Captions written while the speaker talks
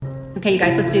Okay, you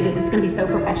guys, let's do this. It's going to be so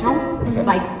professional.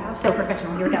 Like, so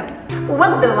professional. Here we go. Well,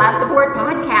 welcome to the Live Support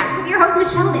Podcast with your hosts,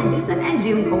 Michelle Van Dusen and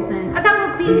June Colson, a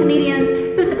couple of clean comedians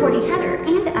who support each other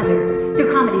and others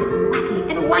through comedy's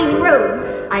wacky and winding roads.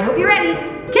 I hope you're ready.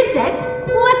 Get set.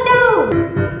 Let's go.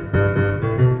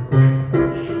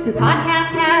 Since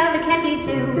podcasts have a catchy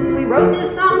tune, we wrote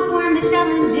this song for Michelle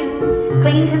and June.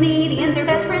 Clean comedians are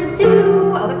best friends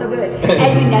too. Oh, it's so good.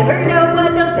 And you never know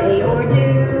what they'll say or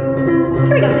do.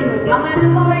 Here we go, sing with me on Live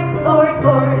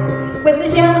Support, with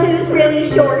Michelle who's really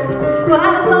short. We'll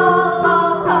have a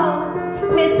ball,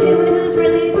 with June who's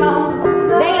really tall.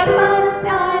 They have fun,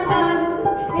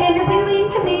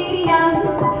 interviewing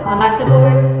comedians on Live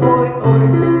Support,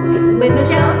 with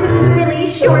Michelle who's really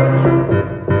short.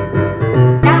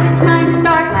 Now it's time to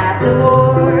start Live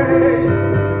Support.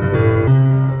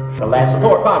 The Live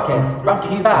Support Podcast is brought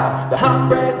to you by the Hot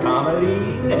Breath Comedy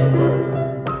Network.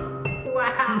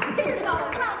 Wow, give yourself a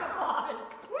round of applause.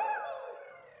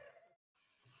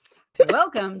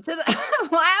 Welcome to the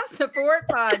Live Support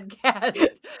Podcast.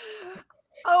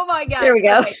 Oh my God. There we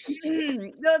go.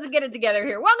 Okay. Let's get it together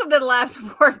here. Welcome to the Live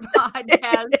Support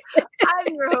Podcast.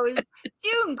 I'm your host,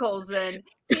 June Colson,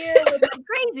 here with my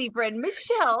crazy friend,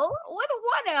 Michelle, with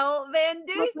one L Van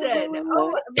Dusen.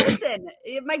 Oh, listen,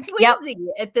 my twinsy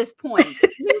at this point.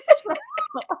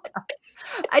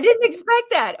 I didn't expect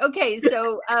that. Okay,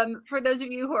 so for those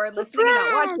of you who are listening and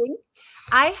not watching,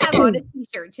 I have on a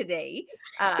t-shirt today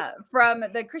from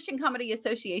the Christian Comedy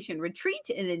Association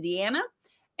retreat in Indiana.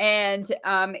 And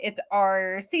it's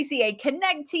our CCA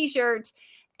Connect t-shirt.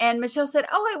 And Michelle said,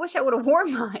 "Oh, I wish I would have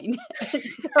worn mine."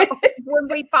 So when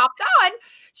we popped on,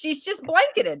 she's just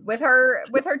blanketed with her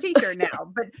t-shirt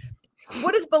now. But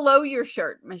what is below your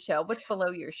shirt, Michelle? What's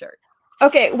below your shirt?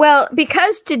 Okay, well,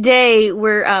 because today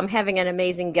we're having an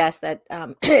amazing guest that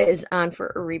is on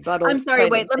for a rebuttal. I'm sorry.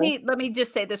 Wait, let me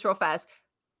just say this real fast.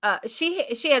 She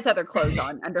has other clothes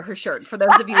on under her shirt. For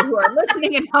those of you who are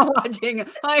listening and not watching,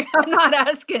 I'm not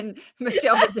asking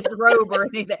Michelle to disrobe or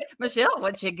anything. Michelle,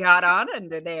 what you got on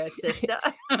under there, sister?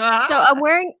 So I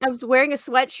was wearing a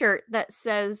sweatshirt that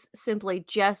says simply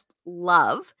 "Just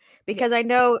Love" because I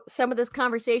know some of this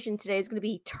conversation today is going to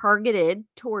be targeted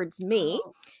towards me.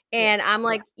 Oh, and yes, I'm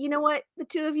like, you know what? The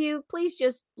two of you, please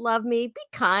just love me, be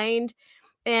kind.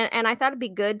 And I thought it'd be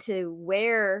good to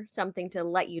wear something to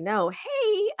let you know,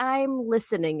 hey, I'm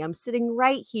listening. I'm sitting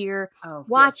right here,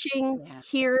 watching,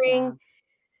 hearing.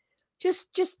 Yeah.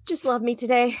 Just love me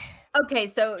today. Okay,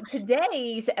 so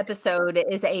today's episode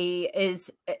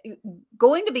is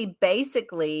going to be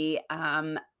basically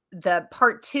the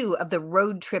part 2 of the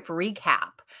road trip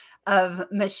recap of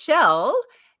Michelle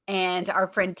and our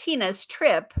friend Tina's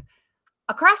trip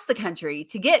across the country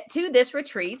to get to this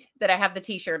retreat that I have the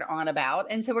t-shirt on about.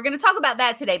 And so we're going to talk about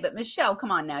that today. But Michelle,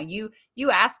 come on now. You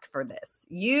asked for this.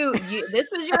 You this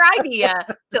was your idea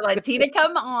to let Tina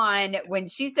come on when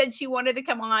she said she wanted to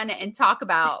come on and talk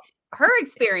about her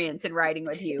experience in writing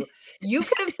with you. You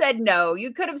could have said no.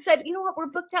 You could have said, you know what, we're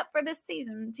booked up for this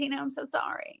season. Tina, I'm so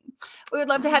sorry. We would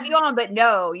love to have you on, but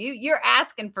no, you're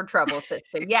asking for trouble,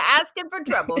 sister. You're asking for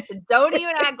trouble. So don't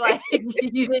even act like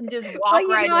you didn't just walk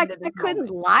into this. I couldn't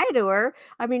lie to her.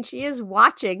 I mean, she is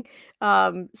watching.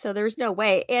 So there's no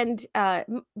way. And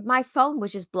my phone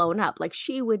was just blown up. Like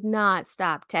she would not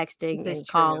stop texting and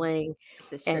calling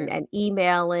and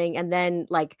emailing. And then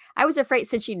like I was afraid,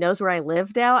 since she knows where I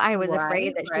live now, I was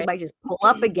afraid that she might just pull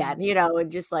up again,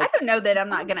 and just like, I don't know that I'm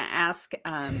not going to ask.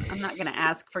 I'm not going to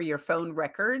ask for your phone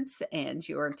records and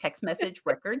your text message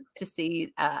records to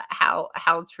see how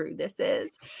true this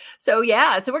is. So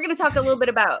yeah, so we're going to talk a little bit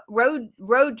about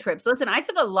road trips. Listen, I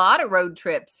took a lot of road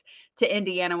trips to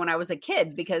Indiana when I was a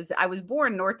kid because I was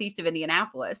born northeast of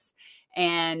Indianapolis,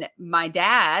 and my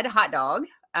dad, Hot Dog,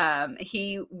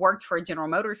 he worked for a General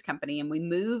Motors company, and we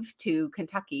moved to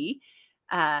Kentucky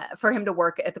for him to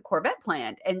work at the Corvette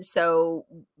plant. And so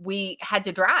we had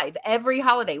to drive every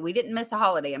holiday. We didn't miss a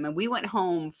holiday. I mean, we went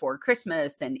home for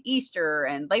Christmas and Easter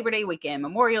and Labor Day weekend,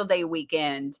 Memorial Day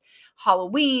weekend,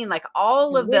 Halloween, like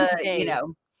all of the,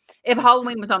 if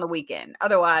Halloween was on the weekend.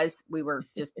 Otherwise, we were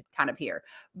just kind of here.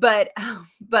 But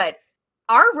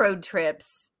our road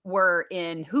trips were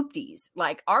in hoopties.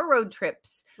 Like our road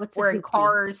trips were in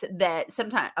cars that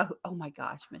sometimes, oh my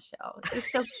gosh, Michelle,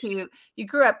 it's so cute. You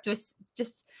grew up just,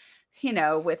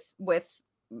 with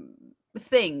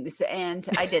things, and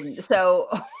I didn't. So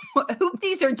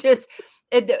hoopties are just,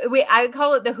 I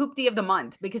call it the hoopty of the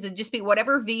month, because it'd just be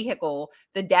whatever vehicle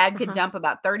the dad could dump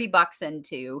about $30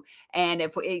 into. And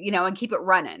if we, and keep it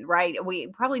running, right? We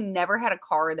probably never had a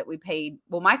car that we paid.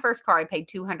 Well, my first car I paid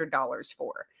 $200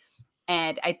 for.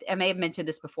 And I may have mentioned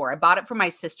this before. I bought it for my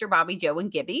sister, Bobby, Joe,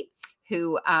 and Gibby,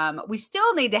 who we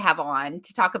still need to have on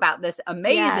to talk about this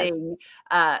amazing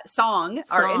song,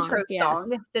 our intro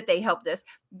song that they helped us.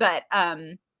 But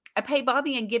I paid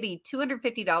Bobby and Gibby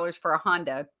 $250 for a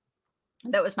Honda.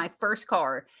 That was my first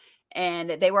car. And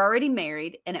they were already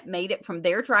married, and it made it from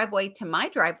their driveway to my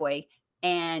driveway,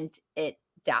 and it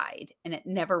died, and it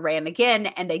never ran again.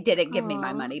 And they didn't give me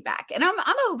my money back. And I'm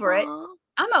over it.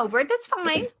 I'm over it. That's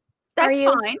fine. That's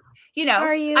fine. You know,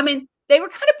 I mean, they were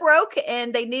kind of broke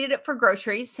and they needed it for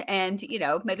groceries, and, you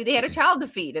know, maybe they had a child to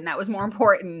feed, and that was more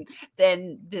important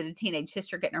than the teenage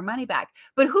sister getting her money back.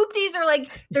 But hoopties are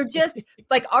like, they're just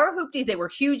like our hoopties. They were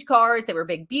huge cars. They were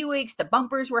big Buicks. The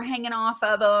bumpers were hanging off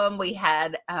of them. We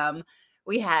had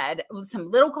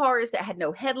some little cars that had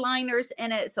no headliners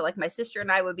in it. So like my sister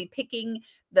and I would be picking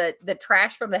the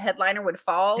trash from the headliner would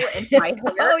fall into my hair.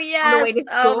 Oh yes. On the way to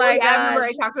school. Oh my gosh. I remember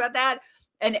I talked about that.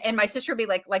 And my sister would be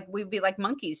like we'd be like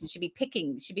monkeys, and she'd be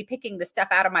picking the stuff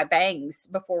out of my bangs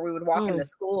before we would walk into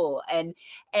school. And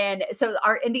so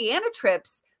our Indiana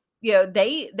trips, you know,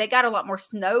 they got a lot more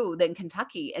snow than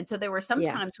Kentucky. And so there were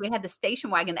sometimes we had the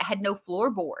station wagon that had no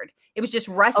floorboard. It was just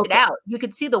rusted out. You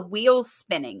could see the wheels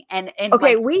spinning. And I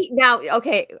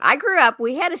grew up,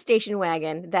 we had a station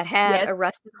wagon that had a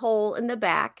rusted hole in the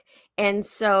back. And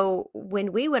so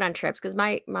when we went on trips, because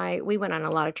we went on a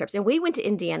lot of trips, and we went to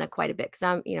Indiana quite a bit, because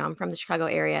I'm from the Chicago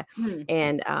area,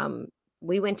 and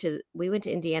we went to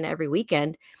Indiana every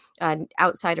weekend,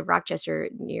 outside of Rochester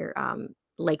near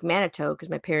Lake Manitou, because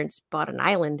my parents bought an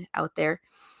island out there.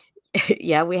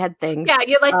 Yeah, we had things. Yeah,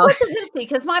 you're like, what's a hoopty?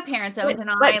 Because my parents owned an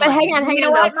island. But hang on.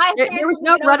 There was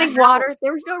no running water.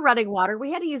 There was no running water. We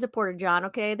had to use a porta-john.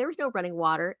 Okay, there was no running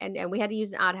water, and we had to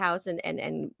use an outhouse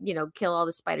and you know, kill all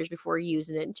the spiders before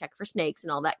using it and check for snakes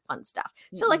and all that fun stuff.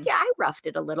 So like, yeah, I roughed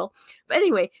it a little. But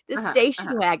anyway, the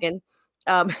station wagon.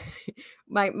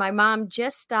 My mom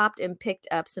just stopped and picked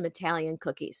up some Italian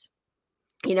cookies.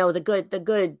 You know, the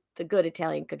good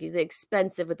Italian cookies, the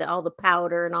expensive with all the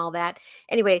powder and all that.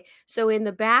 Anyway, so in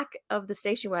the back of the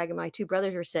station wagon, my two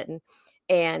brothers were sitting,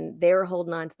 and they were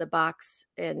holding on to the box.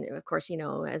 And of course, you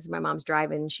know, as my mom's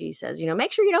driving, she says, you know,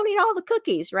 make sure you don't eat all the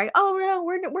cookies, right? Oh no,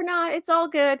 we're not. It's all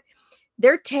good.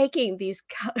 They're taking these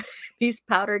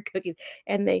powdered cookies,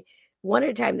 and they one at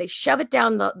a time, they shove it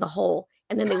down the hole.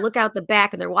 And then they look out the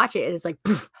back and they're watching it, and it's like,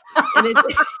 poof. And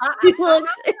it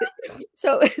looks,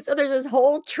 so there's this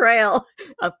whole trail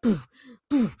of poof,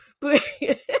 poof, poof.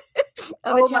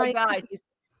 Oh my gosh.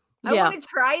 I want to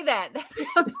try that. That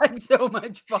sounds like so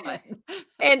much fun.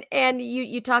 And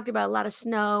you talked about a lot of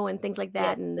snow and things like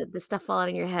that, and the stuff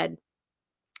falling on your head.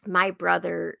 My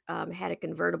brother had a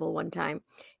convertible one time,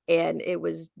 and it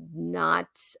was not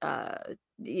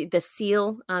the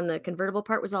seal on the convertible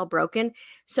part was all broken.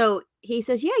 So he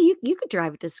says, yeah, you could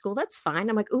drive it to school. That's fine.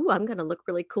 I'm like, ooh, I'm going to look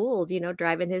really cool, you know,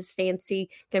 driving his fancy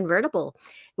convertible.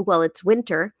 Well, it's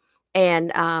winter,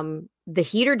 and the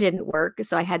heater didn't work.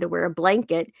 So I had to wear a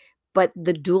blanket. But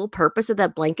the dual purpose of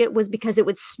that blanket was because it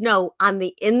would snow on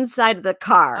the inside of the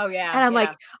car. Oh, yeah. And I'm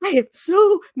like, I am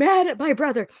so mad at my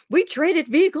brother. We traded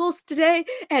vehicles today,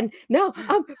 and now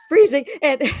I'm freezing.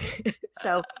 And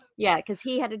so, yeah, because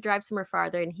he had to drive somewhere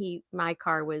farther, and my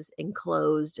car was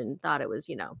enclosed and thought it was,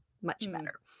 you know, much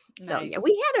better. So, yeah,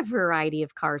 we had a variety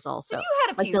of cars also. So you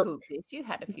had a few hoopies. You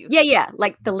had a few. Yeah,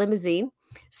 like the limousine.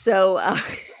 So,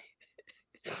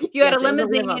 you had a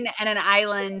limousine and an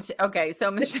island. Okay,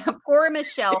 so poor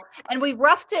Michelle, and we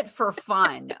roughed it for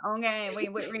fun. Okay, we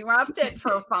roughed it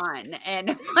for fun,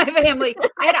 and my family.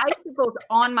 I had icicles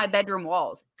on my bedroom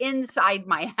walls inside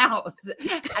my house.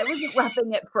 I wasn't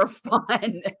roughing it for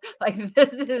fun. Like,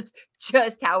 this is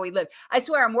just how we live. I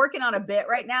swear, I'm working on a bit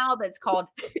right now that's called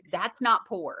 "That's Not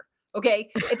Poor." Okay,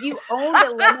 if you owned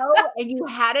a limo and you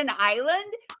had an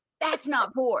island, that's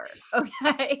not poor.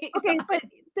 Okay. Okay, but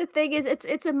the thing is,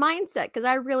 it's a mindset, because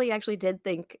I really actually did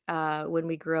think when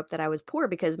we grew up that I was poor,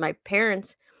 because my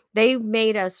parents, they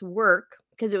made us work,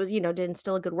 because it was, you know, to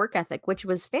instill a good work ethic, which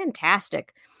was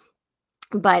fantastic.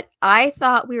 But I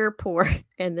thought we were poor,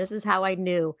 and this is how I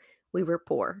knew we were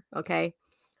poor. Okay.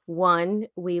 One,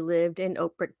 we lived in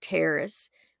Oakbrook Terrace,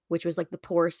 which was like the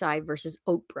poor side, versus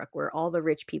Oakbrook, where all the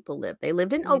rich people lived. They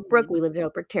lived in Oakbrook. We lived in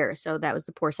Oakbrook Terrace. So that was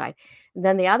the poor side. And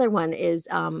then the other one is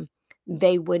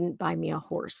they wouldn't buy me a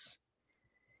horse.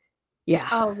 Yeah.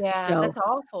 Oh, yeah. So that's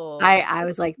awful. I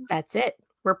was like, that's it.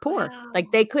 were poor. Wow.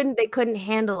 Like they couldn't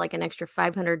handle like an extra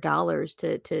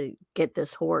 $500 to get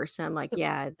this horse. And I'm like,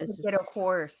 yeah, To this is get a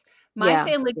horse. My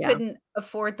family yeah. couldn't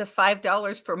afford the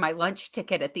 $5 for my lunch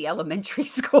ticket at the elementary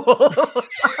school.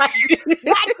 Like,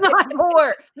 that's not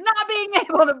poor. Not being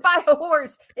able to buy a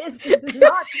horse is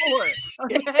not poor.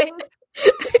 Okay.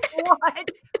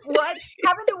 What?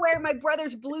 Having to wear my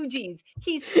brother's blue jeans.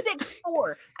 He's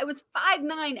 6'4". I was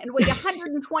 5'9" and weighed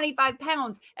 125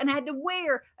 pounds and I had to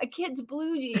wear a kid's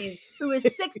blue jeans who is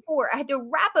 6'4". I had to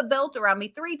wrap a belt around me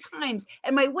 3 times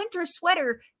and my winter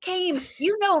sweater came,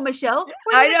 Michelle.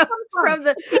 I know, from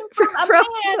the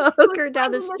hooker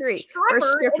down the street or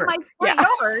stripper in my front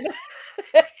yard.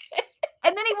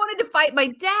 And then he wanted to fight my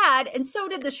dad, and so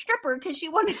did the stripper because she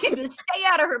wanted him to stay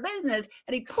out of her business.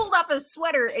 And he pulled off his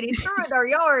sweater and he threw it in our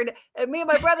yard. And me and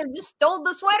my brother just stole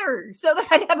the sweater so that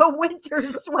I'd have a winter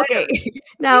sweater. Okay.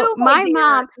 Now, my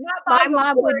mom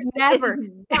would never.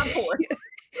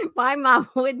 My mom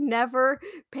would never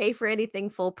pay for anything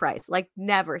full price, like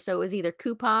never. So it was either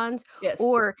coupons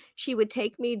or she would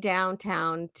take me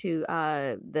downtown to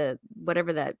the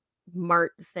whatever that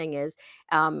mart thing is,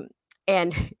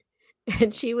 and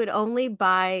she would only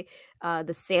buy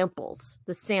the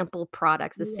sample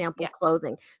products, the sample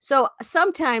clothing. So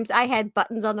sometimes I had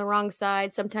buttons on the wrong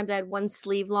side. Sometimes I had one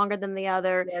sleeve longer than the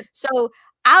other. Yes. So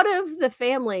out of the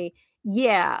family,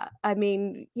 I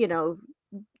mean,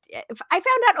 I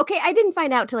found out, I didn't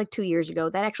find out till like 2 years ago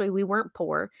that actually we weren't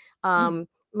poor.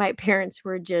 My parents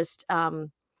were just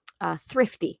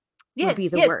thrifty. Yes,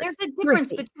 word. There's a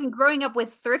difference between growing up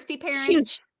with thrifty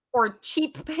parents or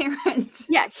cheap parents.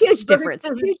 Yeah, huge difference.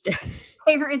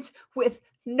 Parents with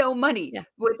no money,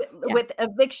 with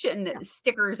eviction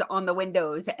stickers on the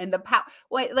windows and the power.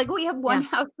 Like we have one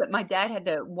house that my dad had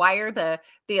to wire the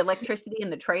electricity in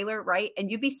the trailer, right? And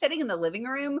you'd be sitting in the living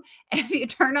room, and if you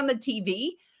turn on the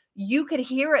TV, you could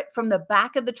hear it from the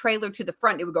back of the trailer to the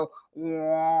front. It would go,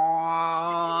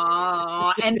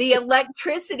 and the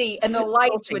electricity and the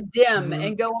lights would dim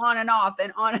and go on and off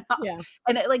and on and off. Yeah.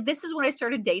 And this is when I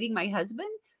started dating my husband.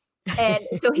 And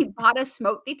so he bought us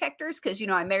smoke detectors because,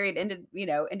 I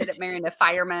ended up marrying a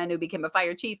fireman who became a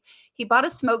fire chief. He bought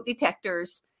us smoke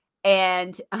detectors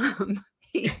and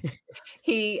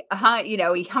he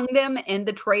hung them in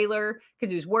the trailer because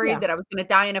he was worried that I was going to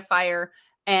die in a fire.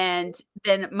 And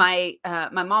then my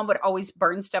mom would always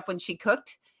burn stuff when she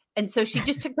cooked. And so she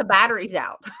just took the batteries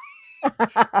out.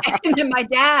 And then my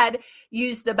dad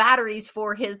used the batteries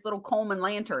for his little Coleman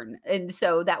lantern. And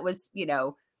so that was,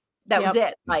 that was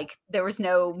it. Like there was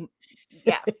no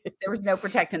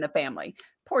protecting the family.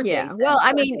 Poor Jason. Well,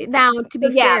 I mean, now to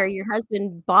be fair, your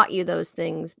husband bought you those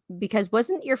things because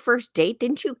wasn't your first date?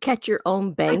 Didn't you catch your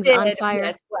own bangs on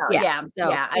fire? Yes,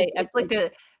 well, I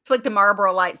flicked a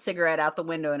Marlboro Light cigarette out the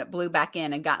window and it blew back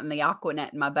in and got in the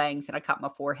Aquanet in my bangs and I caught my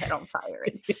forehead on fire.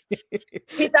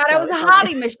 He thought I was a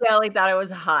hottie, Michelle. He thought I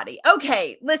was a hottie.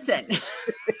 Okay, listen.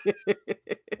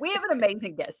 We have an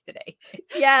amazing guest today.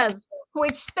 Yes.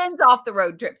 Which spins off the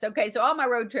road trips. Okay, so all my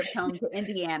road trips home to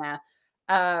Indiana,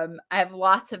 I have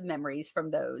lots of memories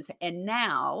from those. And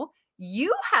now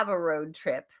you have a road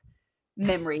trip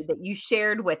memory that you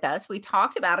shared with us. We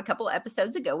talked about a couple of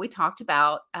episodes ago. We talked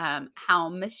about how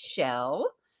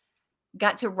Michelle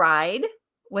got to ride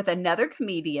with another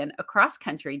comedian across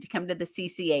country to come to the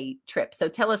CCA trip. So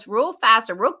tell us real fast,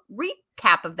 a real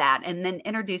recap of that, and then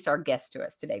introduce our guest to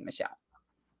us today, Michelle.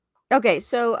 Okay,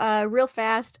 so real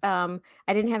fast, I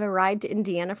didn't have a ride to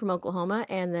Indiana from Oklahoma,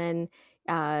 and then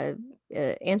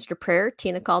answered a prayer.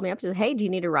 Tina called me up and said, "Hey, do you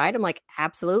need a ride?" I'm like,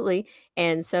 "Absolutely."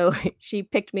 And so she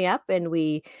picked me up and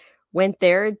we went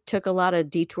there, took a lot of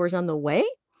detours on the way,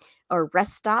 or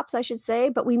rest stops, I should say,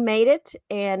 but we made it,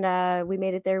 and we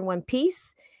made it there in one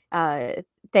piece.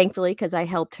 Thankfully, because I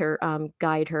helped her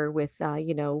guide her with,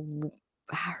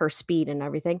 her speed and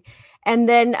everything. And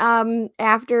then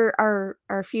after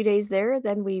our few days there,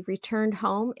 then we returned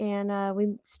home, and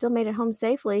we still made it home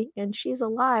safely, and she's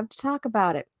alive to talk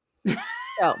about it.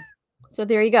 So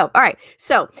there you go. All right.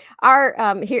 So our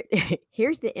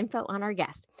here's the info on our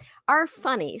guest. Our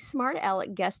funny, smart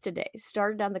aleck guest today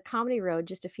started on the comedy road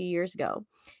just a few years ago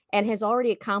and has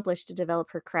already accomplished to develop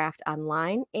her craft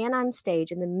online and on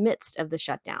stage in the midst of the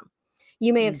shutdown.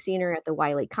 You may have seen her at the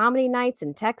Wiley Comedy Nights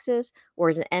in Texas, or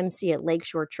as an MC at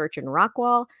Lakeshore Church in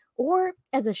Rockwall, or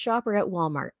as a shopper at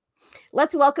Walmart.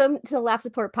 Let's welcome to the Laugh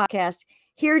Support Podcast,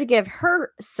 here to give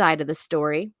her side of the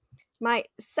story, my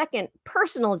second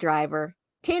personal driver,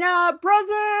 Tina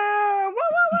Brezin.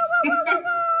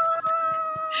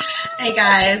 Hey,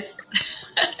 guys.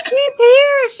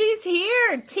 She's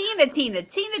here. Tina.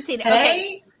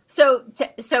 Hey.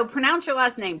 Okay. So pronounce your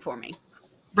last name for me.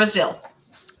 Brazil.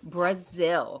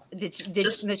 Brazil. Did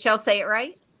Michelle say it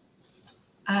right?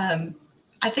 I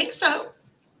think so.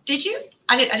 Did you?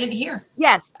 I didn't hear.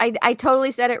 Yes, I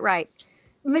totally said it right.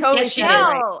 Michelle,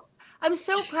 right. I'm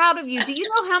so proud of you. Do you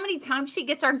know how many times she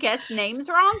gets our guests' names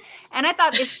wrong? And I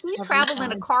thought, if she traveled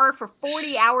in a car for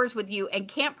 40 hours with you and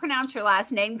can't pronounce your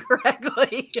last name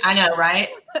correctly, I know, right?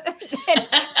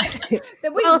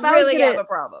 then we really have a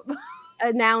problem.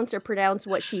 Announce or pronounce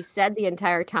what she said the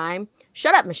entire time.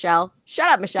 Shut up, Michelle.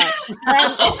 Shut up, Michelle.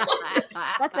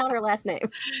 That's not her last name.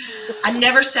 I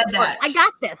never said that. I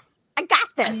got this.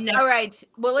 All right.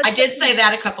 Well, I did say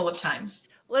that a couple of times.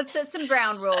 Let's set some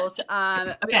ground rules.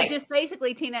 Okay. Just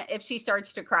basically, Tina, if she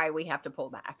starts to cry, we have to pull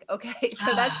back. Okay.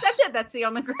 So that's it. That's the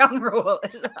only ground rule.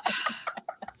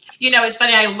 It's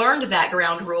funny. I learned that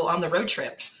ground rule on the road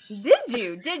trip. Did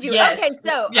you? Yes. Okay.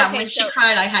 So when she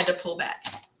cried, I had to pull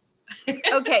back.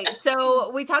 Okay, so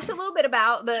we talked a little bit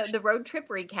about the road trip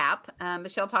recap.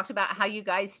 Michelle talked about how you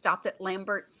guys stopped at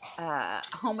Lambert's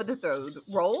Home of the Road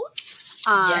Rolls.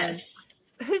 Yes.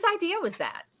 Whose idea was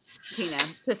that, Tina,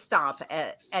 to stop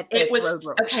at the road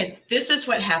rolls? Okay, this is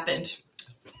what happened.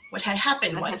 What had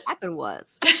happened was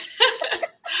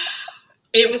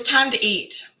it was time to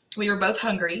eat. We were both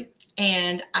hungry,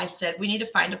 and I said, we need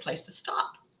to find a place to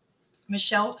stop.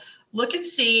 Michelle, look and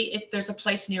see if there's a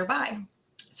place nearby.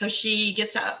 So she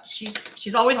gets out.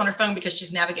 She's always on her phone because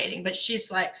she's navigating, but she's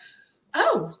like,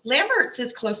 oh, Lambert's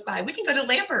is close by. We can go to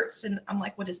Lambert's. And I'm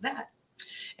like, what is that?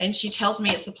 And she tells me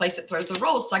it's the place that throws the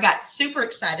rolls. So I got super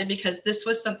excited because this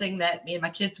was something that me and my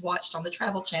kids watched on the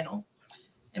Travel Channel,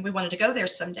 and we wanted to go there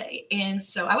someday. And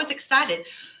so I was excited.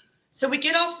 So we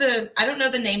get off I don't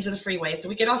know the names of the freeway. So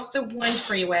we get off the one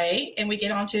freeway and we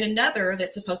get onto another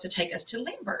that's supposed to take us to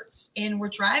Lambert's. And we're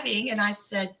driving, and I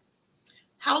said,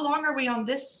 how long are we on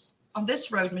this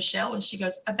road, Michelle? And she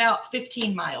goes, about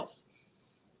 15 miles.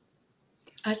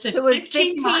 I said, so it was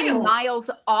 15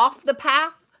 miles off the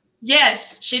path?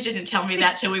 Yes. She didn't tell me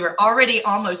that till we were already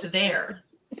almost there.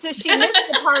 So she missed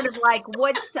the part of like,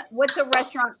 what's a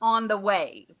restaurant on the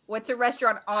way? What's a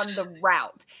restaurant on the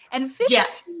route? And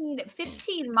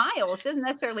 15 miles doesn't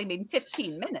necessarily mean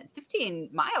 15 minutes. 15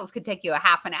 miles could take you a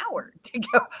half an hour to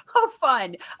go. Oh,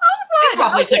 fun. It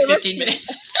probably took 15 minutes.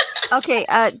 Okay.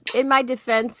 In my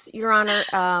defense, Your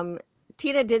Honor,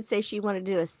 Tina did say she wanted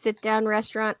to do a sit-down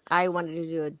restaurant. I wanted to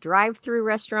do a drive-through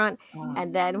restaurant.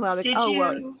 And then, you want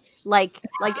to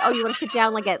sit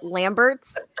down like at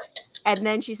Lambert's? And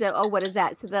then she said, oh, what is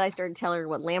that? So then I started telling her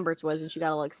what Lambert's was, and she got a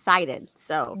little excited.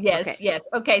 So yes.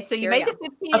 Okay, so you made the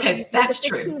 15. Okay, that's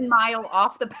the 15 mile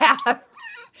off the path,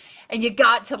 and you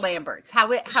got to Lambert's.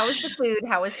 How is the food?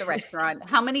 How is the restaurant?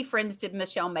 How many friends did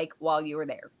Michelle make while you were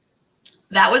there?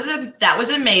 That was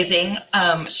amazing.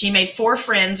 She made 4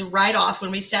 friends right off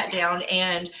when we sat down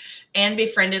and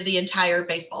befriended the entire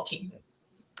baseball team.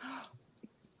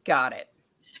 Got it.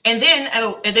 And then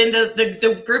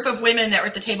the group of women that were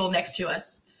at the table next to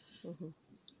us,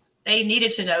 they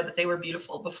needed to know that they were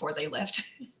beautiful before they left.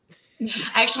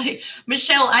 Actually,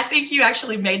 Michelle, I think you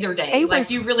actually made their day. You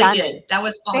really did. That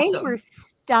was awesome. They were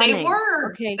stunning. They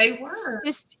were. Okay. They were.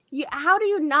 How do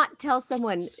you not tell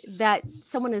someone that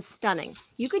someone is stunning?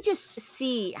 You could just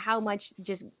see how much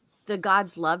just the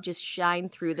God's love just shine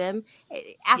through them.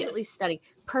 Absolutely stunning.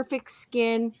 Perfect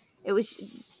skin. It was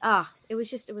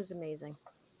amazing.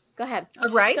 Go ahead.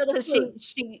 All right. So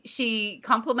she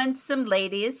compliments some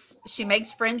ladies. She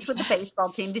makes friends with the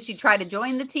baseball team. Did she try to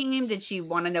join the team? Did she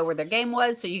want to know where their game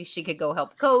was so she could go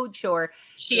help coach? Or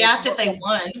she asked if they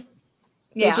won.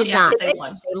 Yeah, they did not. They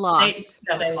won. They lost.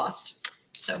 They lost.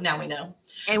 So now we know.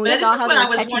 And we saw how they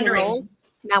were catching the rolls.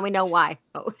 Now we know why.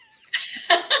 Oh.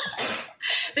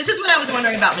 This is what I was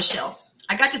wondering about Michelle.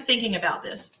 I got to thinking about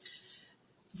this.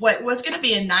 What was going to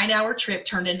be a 9-hour trip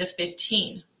turned into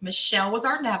 15. Michelle was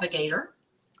our navigator.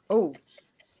 Oh.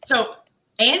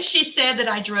 And she said that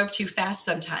I drove too fast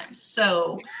sometimes.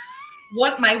 So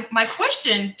what my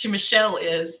question to Michelle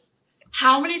is,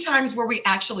 how many times were we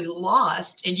actually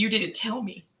lost and you didn't tell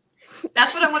me?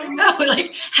 That's what I want to know.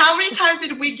 Like, how many times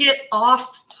did we get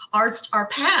off our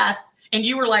path and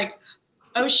you were like,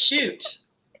 oh shoot,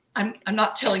 I'm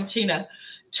not telling Tina,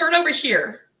 turn over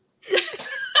here.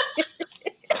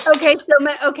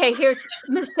 Okay, here's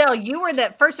Michelle. You were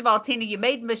first of all, Tina, you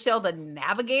made Michelle the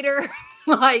navigator.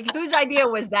 Like, whose idea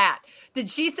was that? Did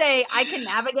she say, I can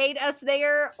navigate us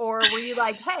there? Or were you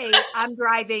like, hey, I'm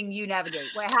driving, you navigate?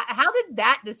 How did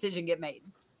that decision get made?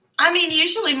 I mean,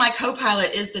 usually my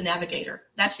co-pilot is the navigator.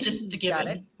 That's just a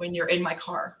given when you're in my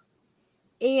car.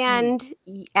 And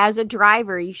as a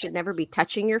driver, you should never be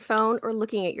touching your phone or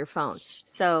looking at your phone.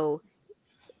 So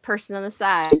person on the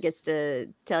side gets to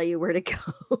tell you where to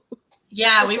go.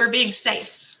 Yeah, we were being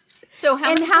safe. So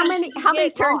how many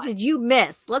turns did you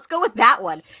miss? Let's go with that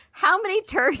one. How many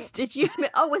turns did you miss?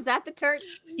 Oh, was that the turn?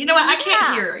 You know what? I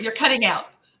can't hear. You're cutting out.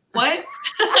 What?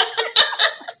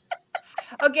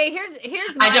 Okay,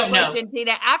 here's my question,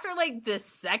 Tina. After like the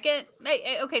second,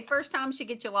 okay, first time she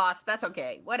gets you lost. That's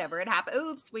okay. Whatever, it happened.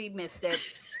 Oops, we missed it.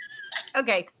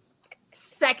 Okay,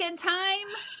 second time.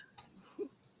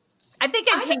 I think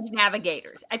I changed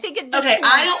navigators. I think at this point,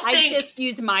 I just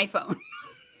use my phone.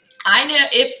 I know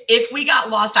if we got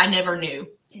lost, I never knew.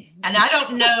 And I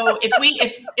don't know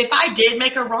if I did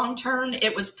make a wrong turn,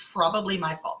 it was probably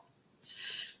my fault.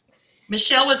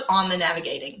 Michelle was on the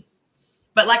navigating.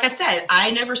 But like I said, I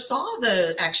never saw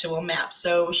the actual map.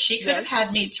 So she could have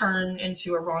had me turn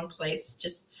into a wrong place.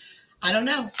 Just, I don't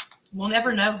know. We'll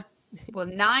never know. Well,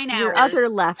 9 hours. Your other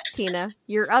left, Tina.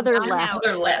 Your other left.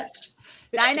 Other left.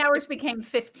 9 hours became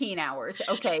 15 hours.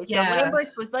 Okay. So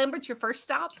was Lambert your first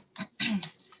stop?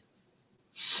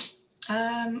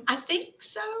 I think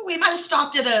so. We might have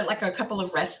stopped at a couple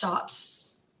of rest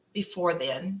stops before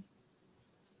then.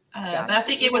 But I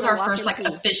think it was our first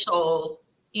official,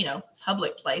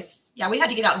 public place. Yeah, we had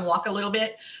to get out and walk a little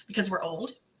bit because we're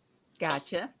old.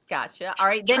 Gotcha. All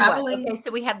right, then what? Okay,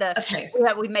 so we had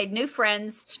we made new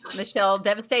friends. Michelle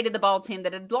devastated the ball team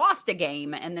that had lost a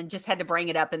game and then just had to bring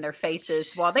it up in their faces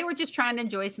while they were just trying to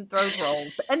enjoy some throw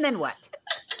rolls. And then what?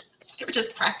 They were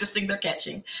just practicing their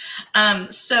catching. Then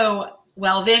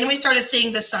we started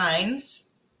seeing the signs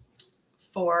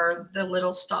for the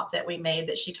little stop that we made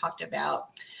that she talked about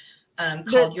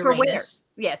called Uranus.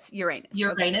 Yes, Uranus.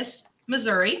 Uranus,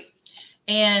 Missouri.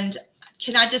 And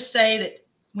can I just say that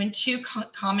when two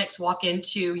comics walk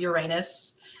into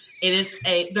Uranus, it is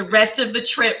the rest of the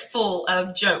trip full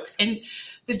of jokes. And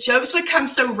the jokes would come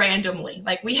so randomly.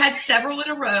 Like we had several in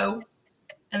a row,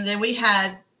 and then we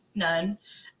had none.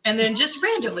 And then just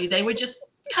randomly, they would just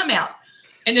come out.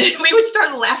 And then we would start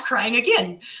crying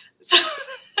again. So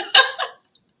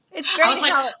it's great. I was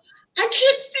like, I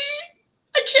can't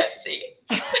see.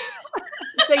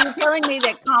 So you're telling me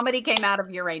that comedy came out of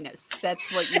Uranus. That's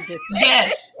what you just said.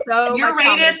 Yes. So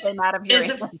Uranus came out of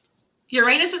Uranus.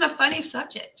 Uranus is a funny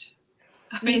subject.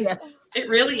 I mean, It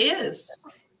really is.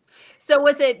 So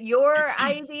was it your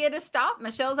idea to stop,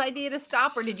 Michelle's idea to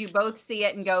stop, or did you both see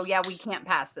it and go, yeah, we can't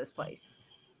pass this place?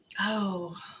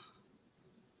 Oh.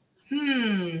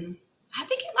 I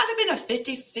think it might have been a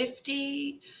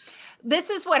 50-50. This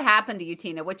is what happened to you,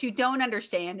 Tina. What you don't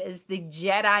understand is the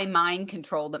Jedi mind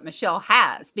control that Michelle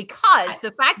has, because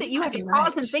the fact that you have to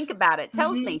pause and think about it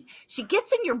tells me she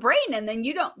gets in your brain and then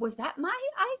you don't, was that my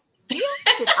idea?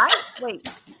 I wanted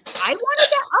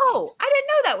that. Oh, I didn't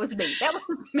know that was me. That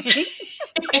was me.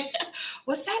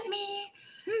 Was that me?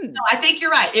 No, I think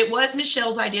you're right. It was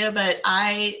Michelle's idea, but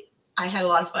I had a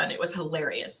lot of fun. It was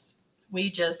hilarious.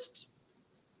 There's just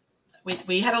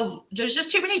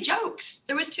too many jokes.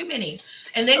 There was too many.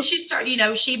 And then she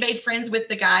started, she made friends with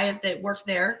the guy that worked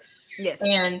there. Yes.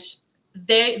 And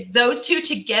those two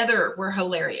together were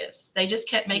hilarious. They just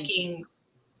kept making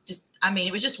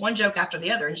it was just one joke after the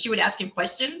other. And she would ask him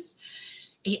questions.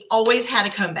 He always had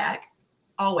to come back.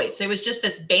 Always. So it was just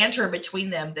this banter between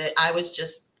them that I was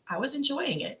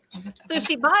enjoying it. So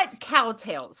she bought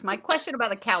cowtails. My question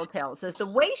about the cowtails is the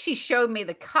way she showed me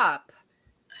the cup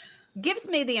gives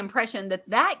me the impression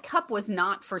that cup was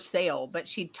not for sale, but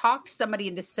she talked somebody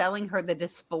into selling her the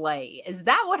display. Is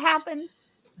that what happened?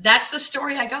 That's the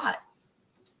story I got.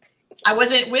 I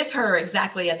wasn't with her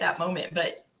exactly at that moment,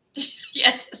 but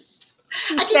yes.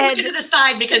 I keep looking to the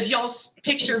side because y'all's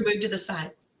picture moved to the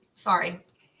side. Sorry.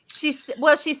 She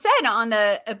said on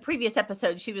the previous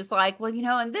episode, she was like, well,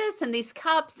 and this and these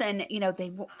cups and,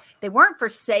 they weren't for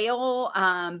sale.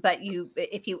 But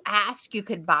if you ask, you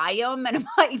could buy them. And I'm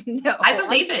like, no, I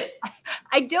believe it.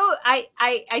 I don't.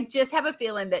 I just have a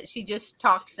feeling that she just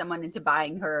talked someone into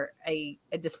buying her a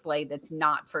display that's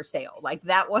not for sale. Like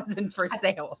that wasn't for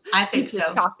sale. I think she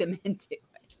just talked them into it.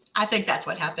 I think that's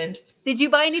what happened. Did you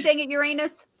buy anything at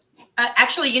Uranus?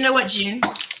 Actually, you know what, June?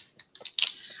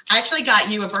 I actually got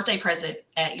you a birthday present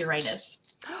at Uranus,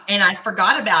 and I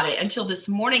forgot about it until this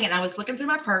morning, and I was looking through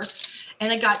my purse, and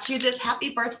I got you this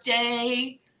happy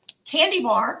birthday candy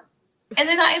bar, and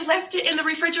then I left it in the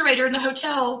refrigerator in the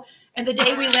hotel, and the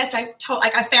day we left, I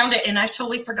found it, and I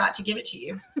totally forgot to give it to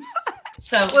you.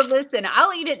 So, well, listen,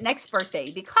 I'll eat it next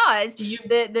birthday because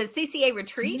the CCA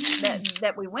retreat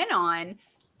that we went on,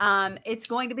 it's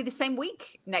going to be the same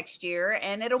week next year,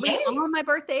 and it'll be on my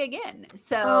birthday again.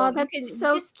 So that's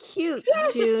so cute,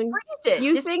 June. Just freeze it.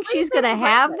 You think she's going to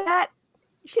have that?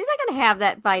 She's not going to have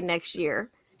that by next year.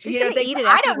 She's gonna eat it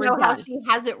I after don't we're know how done. she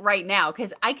has it right now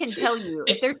because I can tell you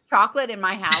if there's chocolate in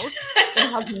my house, it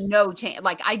has no chance.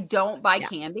 Like I don't buy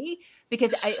candy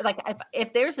because I like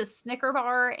if there's a Snicker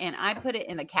bar and I put it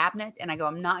in the cabinet and I go,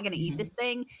 I'm not gonna eat this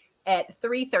thing at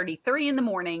 3:33 in the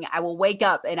morning, I will wake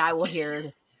up and I will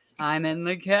hear I'm in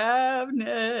the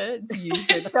cabinet. You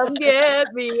should come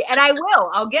get me. And I will.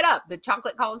 I'll get up. The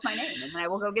chocolate calls my name and then I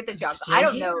will go get the chocolate. I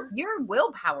don't know. Your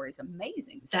willpower is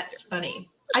amazing. Sister. That's funny.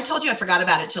 I told you I forgot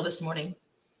about it till this morning.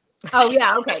 Oh,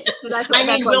 yeah. Okay. So that's what I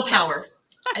mean, willpower.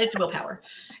 It's willpower.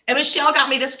 And Michelle got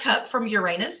me this cup from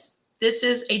Uranus. This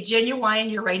is a genuine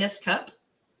Uranus cup.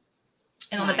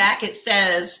 And on the back it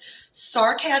says,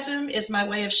 sarcasm is my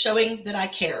way of showing that I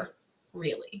care.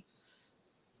 Really.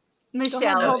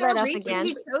 Michelle, hold that up again.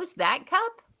 You chose that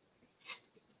cup?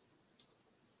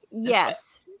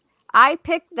 Yes. I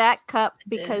picked that cup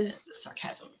because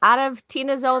sarcasm. Out of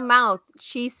Tina's own mouth,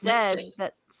 she said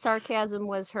that sarcasm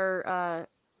was her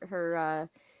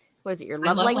what is it, your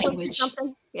love language or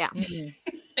something? Yeah.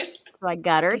 So I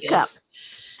got her a cup.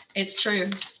 It's true.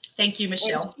 Thank you,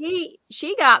 Michelle. And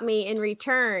she got me in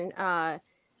return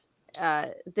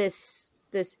this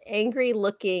angry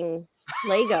looking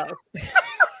Lego.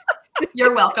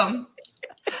 You're welcome.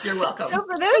 You're welcome. So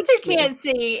for those who can't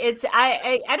see, it's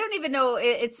I don't even know.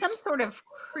 It's some sort of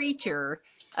creature,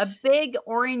 a big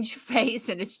orange face,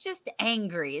 and it's just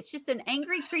angry. It's just an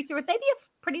angry creature with maybe a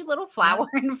pretty little flower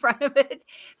in front of it.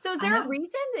 So is there a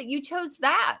reason that you chose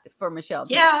that for Michelle?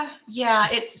 Yeah,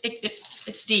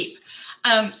 it's deep.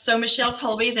 So Michelle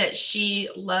told me that she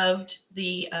loved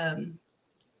the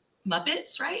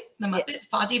Muppets, right? The Muppets,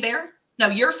 Fozzie Bear. No,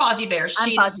 you're Fozzie Bear.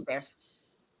 I'm Fozzie Bear.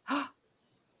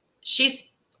 She's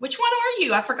which one are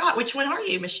you? I forgot. Which one are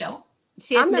you, Michelle?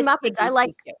 I'm the Muppets.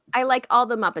 I like all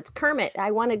the Muppets. Kermit. I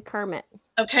wanted Kermit.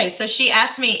 Okay, so she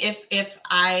asked me if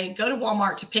I go to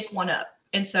Walmart to pick one up,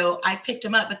 and so I picked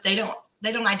them up, but they don't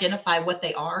identify what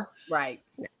they are. Right.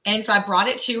 And so I brought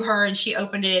it to her, and she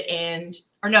opened it, the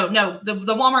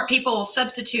Walmart people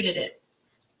substituted it.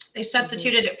 They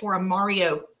substituted it for a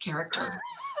Mario character.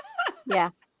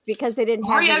 Yeah, because they didn't.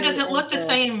 Mario doesn't look the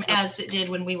same as it did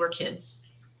when we were kids.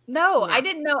 No, I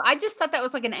didn't know. I just thought that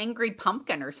was like an angry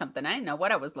pumpkin or something. I didn't know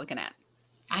what I was looking at.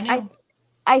 I know.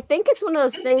 I think it's one of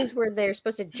those things where they're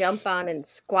supposed to jump on and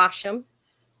squash them.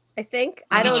 I think.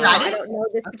 I don't know. I don't know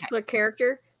this particular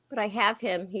character, but I have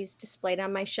him. He's displayed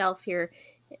on my shelf here.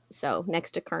 So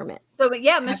next to Kermit. So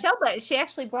yeah, Michelle, but she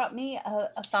actually brought me a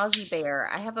Fozzie Bear.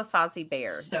 I have a Fozzie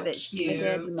Bear that she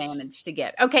did manage to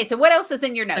get. Okay, so what else is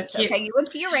in your notes? Okay, you went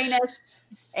to Uranus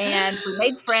and we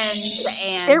made friends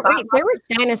and there were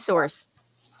dinosaurs.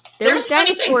 There was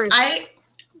dinosaurs. I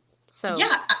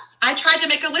tried to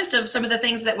make a list of some of the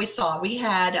things that we saw. We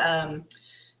had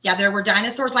there were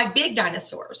dinosaurs, like big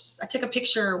dinosaurs. I took a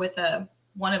picture with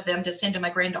one of them to send to my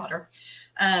granddaughter.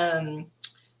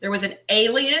 There was an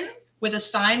alien with a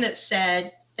sign that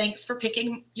said, "Thanks for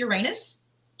picking Uranus."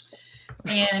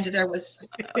 And there was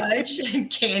fudge and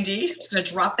candy. I'm just going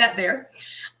to drop that there.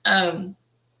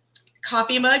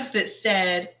 Coffee mugs that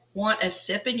said, "Want a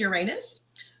sip in Uranus?"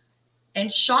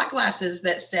 And shot glasses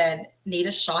that said, "Need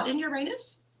a shot in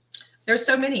Uranus?" There's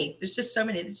so many. There's just so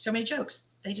many. There's so many jokes.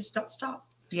 They just don't stop.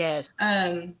 Yes.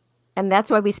 And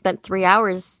that's why we spent 3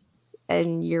 hours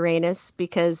in Uranus,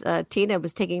 because Tina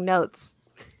was taking notes.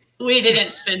 We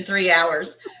didn't spend 3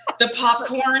 hours. The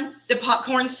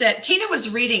popcorn set. Tina was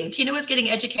reading. Tina was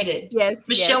getting educated. Yes.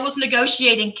 Michelle was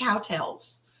negotiating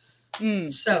cowtails.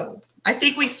 So I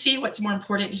think we see what's more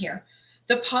important here.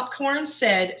 The popcorn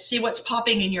said, "See what's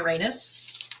popping in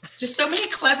Uranus." Just so many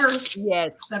clever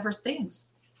things.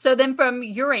 So then from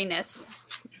Uranus,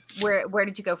 where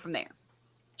did you go from there?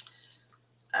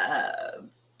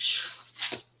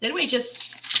 Then we just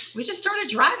started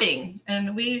driving, and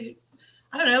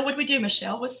I don't know, what did we do,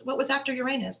 Michelle? What was after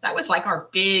Uranus? That was like our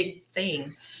big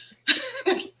thing.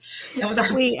 That was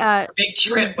our big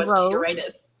trip was to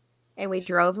Uranus. And we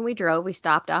drove and we drove. We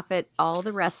stopped off at all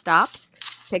the rest stops,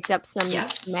 picked up some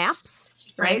maps,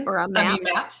 right? Or a map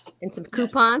and some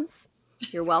coupons.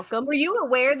 You're welcome. Were you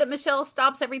aware that Michelle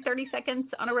stops every 30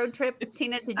 seconds on a road trip?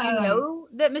 Tina, did you know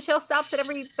that Michelle stops at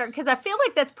every 30? Because I feel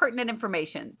like that's pertinent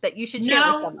information that you should share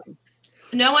with someone.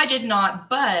 No, I did not,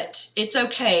 but it's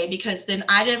okay, because then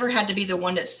I never had to be the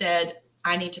one that said,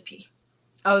 "I need to pee."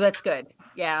 Oh, that's good.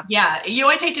 Yeah. Yeah. You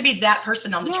always hate to be that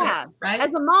person on the trip, right?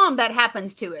 As a mom, that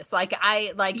happens to us.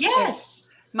 Yes.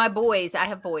 My boys, I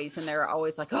have boys, and they're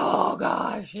always like, "Oh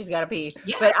gosh, she's got to pee."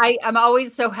 Yeah. But I'm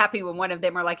always so happy when one of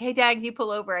them are like, "Hey, Dad, you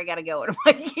pull over. I got to go." And I'm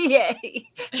like, "Yay. Yay.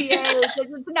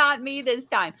 It's not me this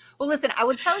time." Well, listen, I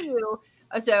will tell you,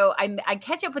 So I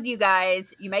catch up with you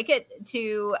guys. You make it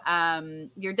to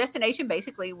your destination.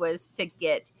 Basically, was to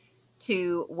get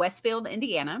to Westfield,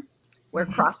 Indiana, where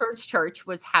Crossroads Church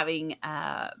was having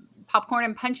popcorn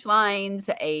and punchlines,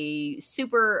 a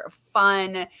super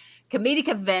fun comedic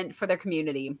event for their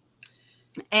community.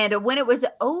 And when it was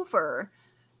over,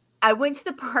 I went to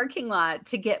the parking lot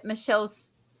to get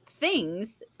Michelle's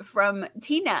things from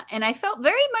Tina. And I felt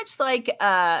very much like,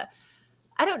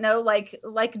 I don't know, like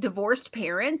divorced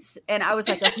parents. And I was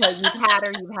like, okay, you've had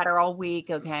her all week.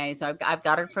 Okay. So I've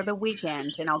got her for the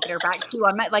weekend and I'll get her back to you.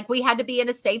 Like we had to be in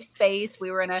a safe space.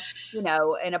 We were in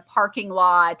a parking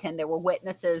lot and there were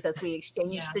witnesses as we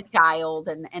exchanged the child.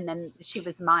 And then she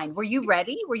was mine. Were you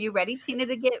ready? Were you ready, Tina,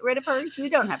 to get rid of her? You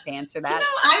don't have to answer that.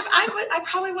 I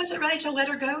probably wasn't ready to let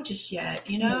her go just yet.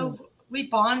 We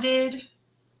bonded.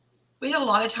 We had a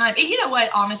lot of time. And you know what?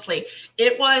 Honestly,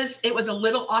 it was a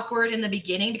little awkward in the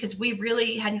beginning because we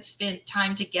really hadn't spent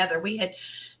time together. We had,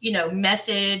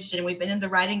 messaged and we've been in the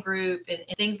writing group and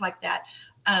things like that.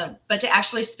 But to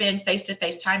actually spend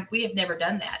face-to-face time, we have never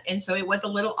done that. And so it was a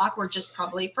little awkward just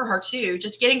probably for her too,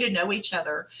 just getting to know each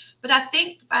other. But I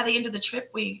think by the end of the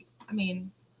trip,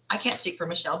 I can't speak for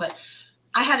Michelle, but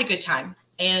I had a good time.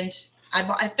 And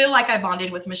I feel like I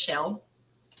bonded with Michelle.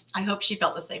 I hope she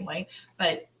felt the same way,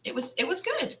 but it was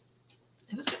good.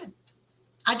 It was good.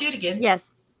 I'd do it again.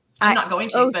 Yes. I'm not going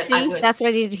to, but I would. That's what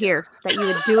I needed to hear, that you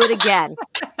would do it again.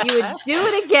 You would do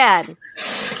it again.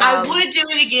 I would do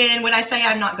it again. When I say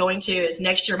I'm not going to, is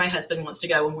next year my husband wants to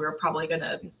go and we're probably going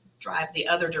to drive the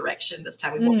other direction. This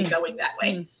time we won't be going that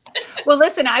way. Well,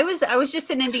 listen, I was just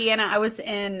in Indiana. I was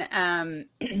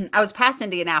past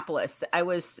Indianapolis. I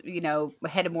was,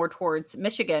 headed more towards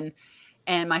Michigan.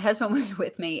 And my husband was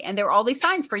with me, and there were all these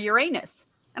signs for Uranus.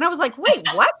 And I was like, wait,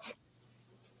 what?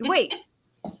 Wait,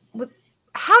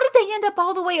 how did they end up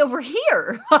all the way over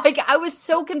here? Like, I was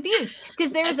so confused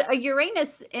because there's a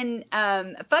Uranus in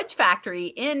Fudge Factory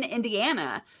in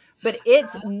Indiana, but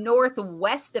it's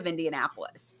northwest of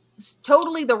Indianapolis. It's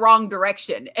totally the wrong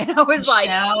direction. And I was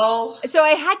Michelle. So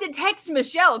I had to text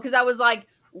Michelle because I was like,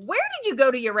 where did you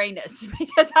go to Uranus?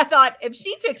 Because I thought if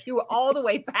she took you all the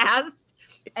way past,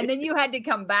 and then you had to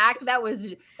come back. That was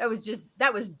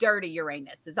dirty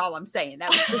Uranus is all I'm saying. That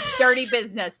was just dirty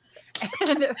business.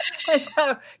 And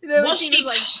so she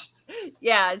was like,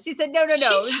 yeah, she said, no, it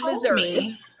was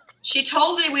Missouri. She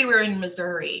told me we were in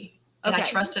Missouri and I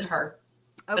trusted her.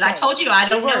 Okay. But I told you, I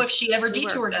don't know if she ever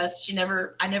detoured us.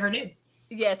 I never knew.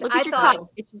 Yes. Look at your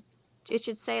cup. It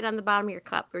should say it on the bottom of your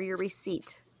cup or your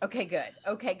receipt. Okay,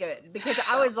 good. Because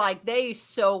I was like, they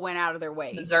so went out of their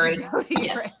way. Missouri.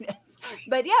 Yes.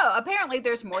 But yeah, apparently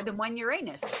there's more than one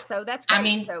Uranus. So that's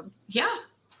great. Yeah.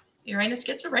 Uranus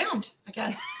gets around, I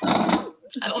guess. I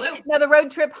don't know. Now, the road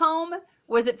trip home,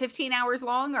 was it 15 hours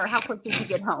long or how quick did you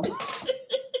get home?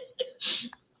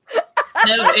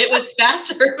 No, it was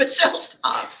faster. Michelle,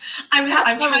 stop. I'm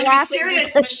trying to be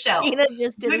serious, Michelle. Tina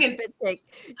just did a spit take.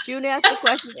 June asked a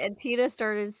question and Tina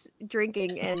started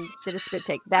drinking and did a spit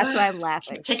take. That's why I'm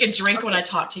laughing. Take a drink when I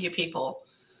talk to you people.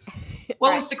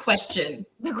 What was the question?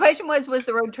 The question was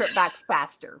the road trip back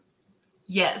faster?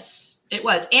 Yes, it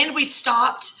was. And we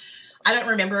stopped. I don't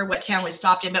remember what town we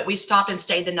stopped in, but we stopped and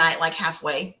stayed the night like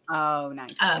halfway. Oh,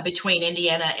 nice. Between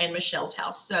Indiana and Michelle's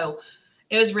house. So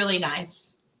it was really nice.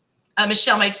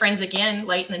 Michelle made friends again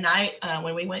late in the night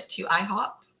when we went to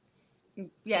IHOP.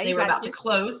 Yeah, they were about to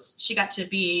close. She got to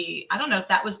be, I don't know if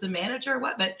that was the manager or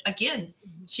what, but again,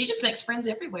 she just makes friends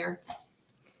everywhere.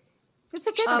 It's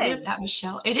a good thing. That,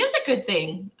 Michelle. It is a good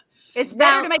thing. It's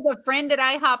better to make a friend at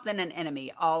IHOP than an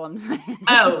enemy. All I'm saying.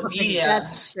 Oh, yeah.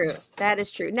 That's true. That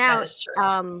is true. Now,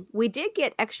 we did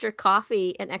get extra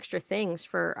coffee and extra things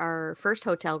for our first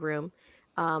hotel room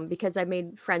because I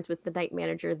made friends with the night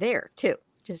manager there too.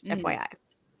 Just FYI.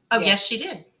 Oh, yes, she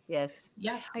did. Yes.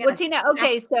 Yeah. Well, Tina,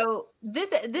 okay, so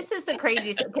this is the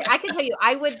craziest. I can tell you,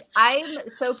 I'm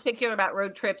so particular about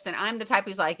road trips, and I'm the type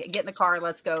who's like, get in the car,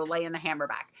 let's go, lay in the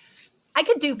hammerback. I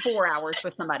could do 4 hours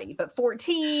with somebody, but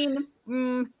 14,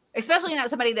 especially not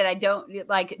somebody that I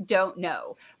don't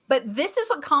know. But this is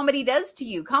what comedy does to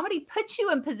you. Comedy puts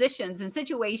you in positions and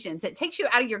situations. It takes you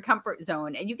out of your comfort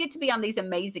zone and you get to be on these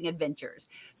amazing adventures.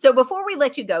 So before we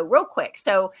let you go, real quick.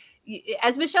 So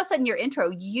as Michelle said in your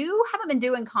intro, you haven't been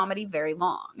doing comedy very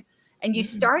long and you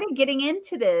started getting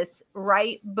into this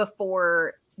right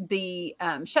before the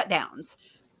shutdowns.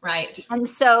 Right. And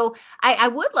so I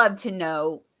would love to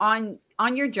know on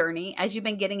your journey as you've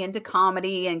been getting into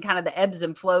comedy and kind of the ebbs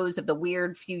and flows of the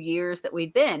weird few years that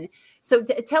we've been. So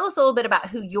tell us a little bit about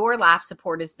who your laugh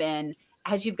support has been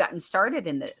as you've gotten started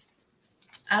in this.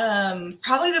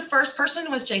 Probably the first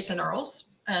person was Jason Earls.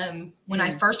 When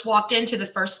I first walked into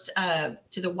the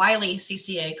to the Wiley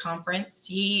CCA conference,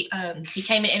 he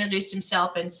came and introduced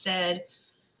himself and said,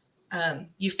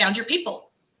 "You found your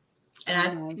people."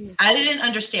 And I didn't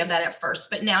understand that at first,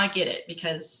 but now I get it,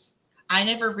 because I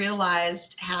never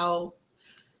realized how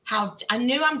I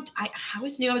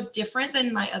always knew I was different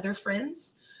than my other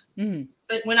friends. Mm-hmm.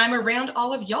 But when I'm around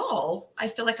all of y'all, I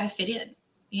feel like I fit in,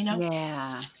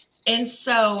 Yeah. And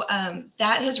so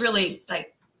that has really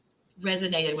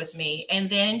resonated with me. And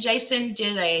then Jason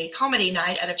did a comedy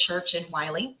night at a church in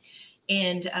Wiley.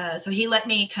 And so he let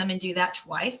me come and do that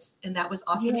twice. And that was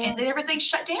awesome. Yeah. And then everything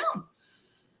shut down.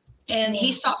 And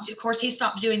he stopped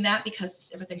doing that because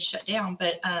everything shut down.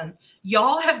 But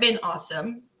y'all have been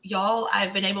awesome. Y'all,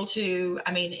 I've been able to,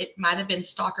 it might have been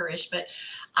stalkerish, but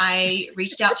I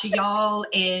reached out to y'all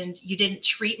and you didn't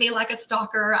treat me like a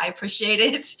stalker. I appreciate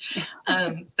it.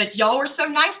 But y'all were so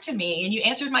nice to me, and you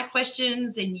answered my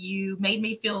questions, and you made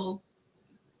me feel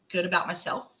good about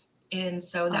myself. And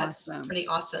so that's pretty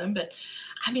awesome. But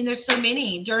there's so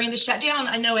many during the shutdown.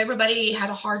 I know everybody had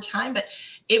a hard time, but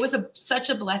it was such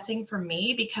a blessing for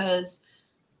me, because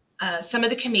some of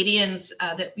the comedians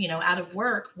that, out of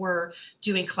work were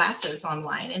doing classes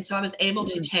online. And so I was able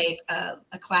to take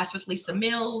a class with Lisa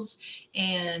Mills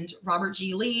and Robert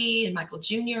G. Lee and Michael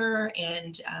Jr.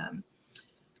 And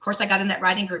of course, I got in that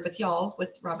writing group with y'all,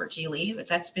 with Robert G. Lee.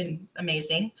 That's been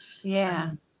amazing.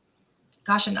 Yeah.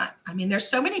 Gosh, and there's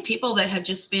so many people that have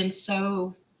just been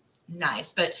so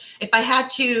nice. But if I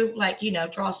had to,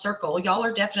 draw a circle, y'all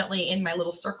are definitely in my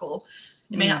little circle.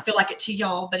 It may not feel like it to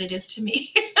y'all, but it is to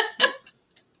me.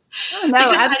 Oh,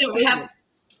 no, I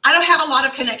don't have a lot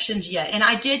of connections yet. And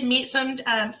I did meet some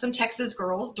Texas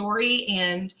girls, Dory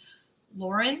and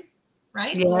Lauren,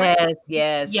 right?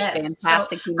 Yes.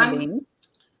 Fantastic human beings.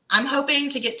 I'm hoping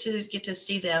to get to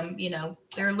see them.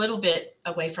 They're a little bit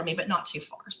away from me, but not too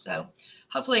far. So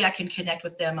hopefully I can connect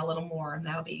with them a little more, and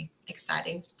that'll be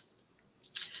exciting.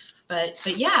 But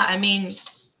yeah,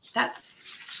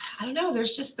 I don't know.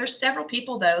 There's several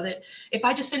people, though, that if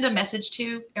I just send a message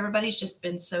to, everybody's just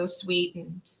been so sweet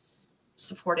and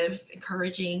supportive,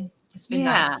 encouraging. It's been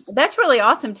nice. That's really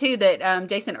awesome too, that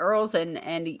Jason Earls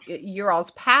and your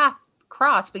all's path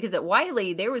crossed, because at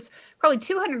Wiley there was probably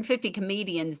 250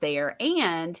 comedians there,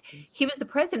 and he was the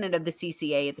president of the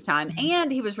CCA at the time,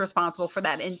 and he was responsible for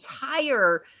that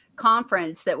entire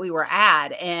conference that we were at.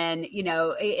 And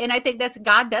and I think that's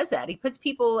God does that. He puts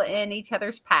people in each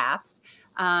other's paths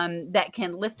that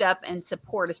can lift up and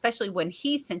support, especially when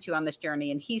he sent you on this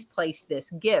journey and he's placed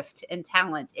this gift and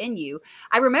talent in you.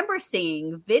 I remember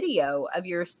seeing video of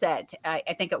your set,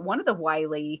 I think at one of the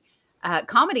Wiley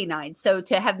comedy nights. So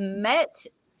to have met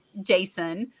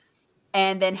Jason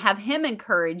and then have him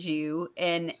encourage you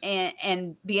and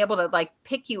be able to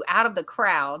pick you out of the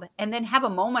crowd, and then have a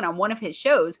moment on one of his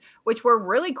shows, which were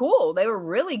really cool. They were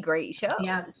really great shows.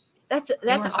 Yeah. That's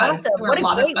awesome. What a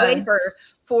great way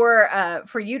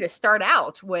for you to start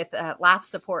out with laugh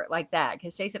support like that,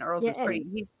 because Jason Earls is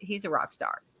he's a rock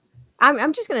star.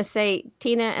 I'm just going to say,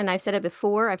 Tina, and I've said it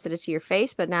before, I've said it to your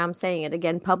face, but now I'm saying it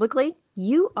again publicly.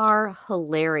 You are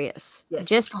hilarious. Yes.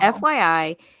 Just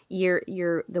FYI,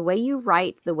 you're the way you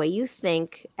write, the way you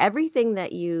think, everything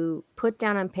that you put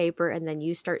down on paper and then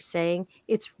you start saying,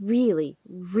 it's really,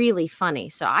 really funny.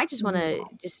 So I just want to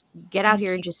just get out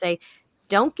here and just say,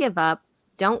 don't give up,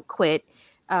 don't quit.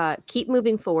 Keep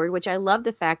moving forward, which I love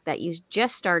the fact that you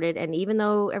just started, and even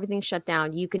though everything shut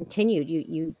down, you continued.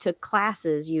 You took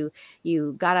classes.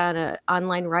 You got on an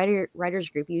online writers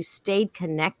group. You stayed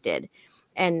connected,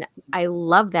 and I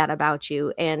love that about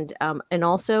you. And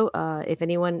also, if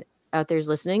anyone out there is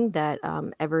listening that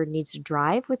ever needs to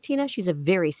drive with Tina, she's a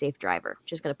very safe driver.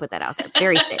 Just going to put that out there.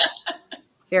 Very safe.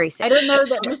 Very safe. I don't know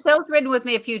that Michelle's ridden with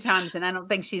me a few times, and I don't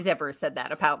think she's ever said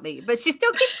that about me, but she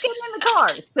still keeps getting in the car.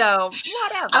 So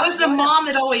whatever. I was the mom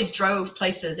that always drove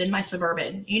places in my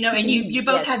Suburban, and you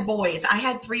both had boys. I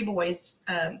had 3 boys.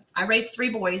 I raised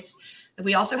 3 boys.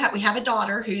 We also have a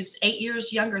daughter who's 8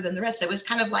 years younger than the rest. It was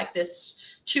kind of like this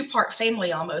 2-part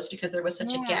family almost, because there was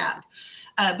such a gap.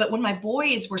 But when my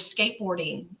boys were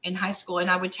skateboarding in high school, and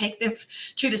I would take them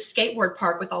to the skateboard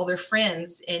park with all their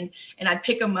friends, and I'd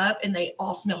pick them up, and they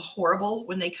all smell horrible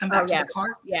when they come back to the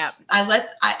car. Yeah.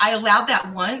 I allowed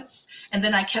that once, and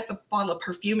then I kept a bottle of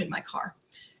perfume in my car.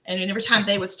 And then every time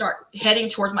they would start heading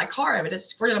towards my car, I would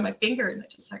just squirt it on my finger and I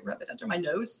just rub it under my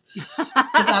nose.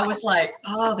 Because I was like,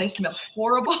 oh, they smell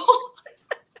horrible.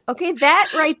 Okay,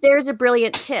 that right there is a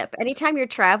brilliant tip. Anytime you're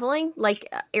traveling, like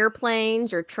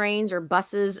airplanes or trains or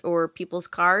buses or people's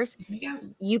cars,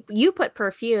 you put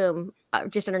perfume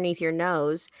just underneath your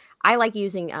nose. I like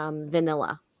using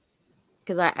vanilla.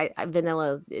 because I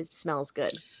vanilla, it smells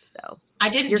good. So I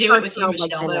didn't your do car it with you, smells like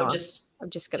Michelle, though. vanilla.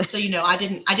 Just gonna. so you know, I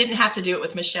didn't have to do it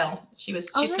with Michelle. She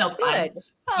that's smelled fine. good.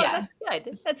 Oh, Yeah. that's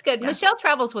good. That's good. Yeah. Michelle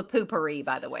travels with poopery,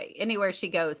 by the way, anywhere she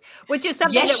goes, which is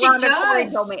something Yes, that she Rhonda Corey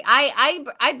does. told me.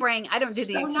 I bring, I don't do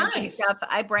the So expensive nice. stuff.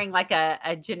 I bring like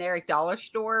a generic dollar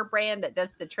store brand that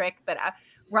does the trick. But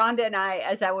Rhonda and I,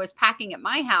 as I was packing at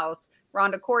my house,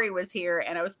 Rhonda Corey was here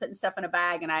and I was putting stuff in a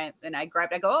bag and I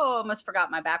grabbed, I go, oh, I almost forgot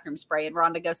my bathroom spray. And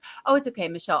Rhonda goes, oh, it's okay.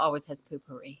 Michelle always has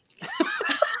poopery.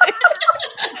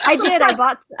 I did.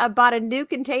 I bought a new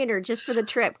container just for the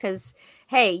trip because,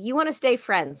 hey, you want to stay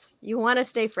friends. You want to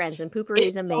stay friends, and poopery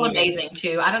is amazing. So amazing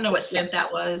too. I don't know what scent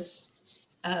that was.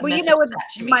 Well, you know, with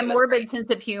my morbid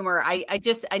sense of humor, I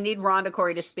need Rhonda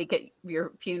Corey to speak at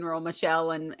your funeral,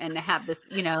 Michelle, and have this,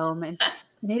 you know, and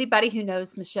anybody who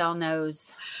knows Michelle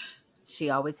knows she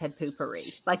always had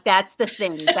poopery. Like that's the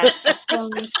thing. That's the thing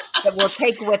that we'll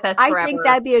take with us forever. I think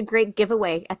that'd be a great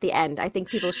giveaway at the end. I think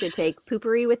people should take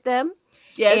poopery with them.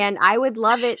 Yes. And I would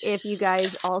love it if you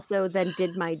guys also then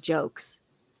did my jokes,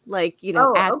 like, you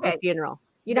know, at the funeral.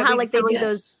 You know how like they do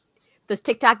those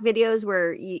TikTok videos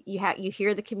where you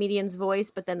hear the comedian's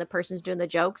voice, but then the person's doing the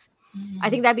jokes. Mm-hmm. I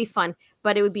think that'd be fun,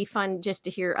 but it would be fun just to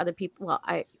hear other people. Well,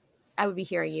 I would be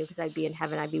hearing you because I'd be in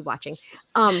heaven. I'd be watching.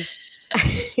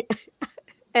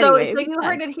 Anyway, so you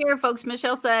heard it here, folks.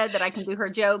 Michelle said that I can do her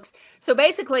jokes. So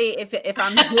basically, if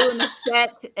I'm doing the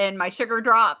set and my sugar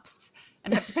drops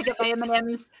and have to pick up my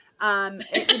M&Ms, you know,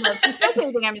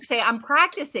 anything, I'm just saying I'm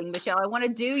practicing, Michelle. I want to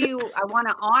do you. I want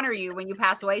to honor you when you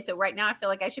pass away. So right now, I feel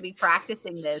like I should be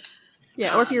practicing this.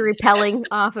 Yeah, or if you're rappelling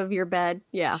off of your bed.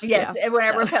 Yeah. Yes, yeah. when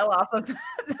I rappel off of the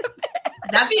bed.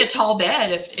 That'd be a tall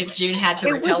bed if June had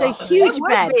to rappel off of it. It was a huge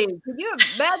bed. Could you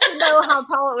imagine though how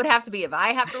tall it would have to be if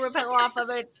I have to rappel off of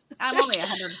it? I'm only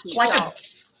 100 feet tall.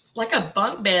 Like a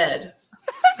bunk bed.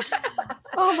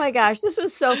 Oh my gosh, this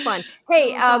was so fun.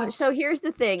 Hey, so here's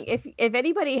the thing. If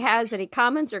anybody has any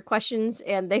comments or questions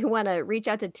and they want to reach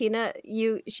out to Tina,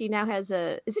 she now has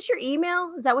is this your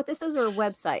email? Is that what this is, or a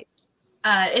website?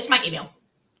 It's my email.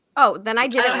 Oh, then I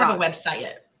don't have a website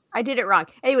yet. I did it wrong.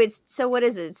 Anyways, so what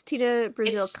is it? It's Tina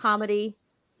Brazil Comedy.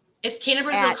 It's Tina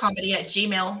Brazil Comedy at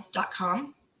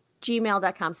gmail.com.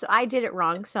 Gmail.com. So I did it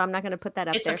wrong, so I'm not going to put that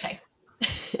up there. It's okay.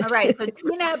 All right. So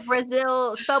Tina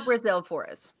Brazil, spell Brazil for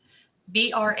us.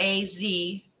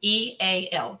 Brazeal.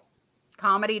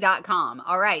 Comedy.com.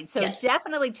 All right. So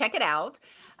definitely check it out.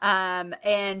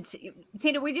 And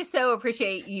Tina, we just so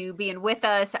appreciate you being with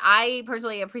us. I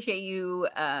personally appreciate you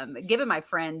giving my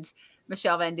friend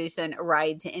Michelle Van Dusen a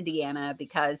ride to Indiana,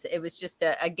 because it was just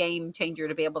a game changer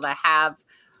to be able to have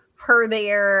her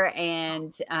there,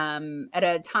 and at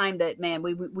a time that, man,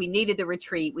 we needed the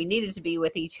retreat, we needed to be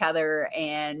with each other,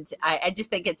 and I just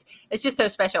think it's just so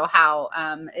special how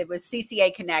it was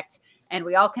CCA Connect, and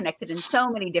we all connected in so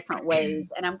many different ways,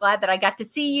 and I'm glad that I got to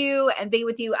see you and be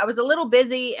with you. I was a little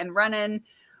busy and running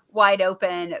wide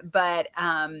open, but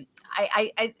I'll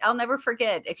never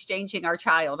forget exchanging our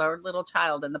little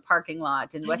child in the parking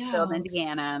lot in Westfield,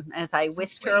 Indiana, as I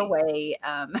whisked her away.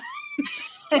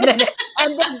 And then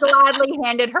gladly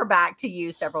handed her back to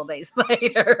you several days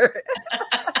later.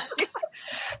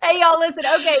 Hey, y'all, listen.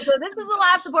 Okay, so this is the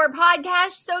Laugh Support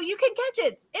Podcast. So you can catch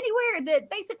it anywhere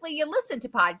that basically you listen to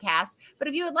podcasts. But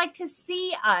if you would like to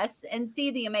see us and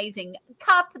see the amazing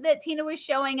cup that Tina was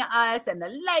showing us, and the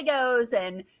Legos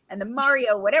and the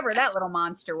Mario, whatever that little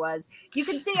monster was, you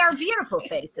can see our beautiful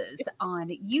faces on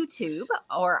YouTube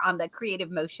or on the Creative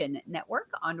Motion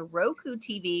Network, on Roku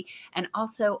TV, and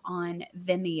also on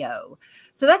Vimeo.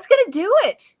 So that's going to do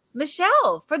it,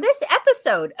 Michelle, for this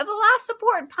episode of the Laugh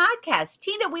Support Podcast.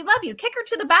 Tina, we love you. Kick her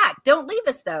to the back. Don't leave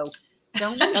us, though.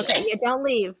 Don't leave. Okay, yeah, don't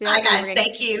leave. Hi, guys.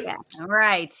 Thank you. All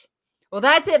right. Well,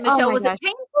 that's it, Michelle. Was it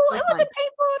painful? It wasn't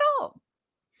painful at all.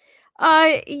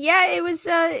 Yeah, it was.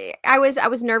 I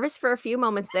was nervous for a few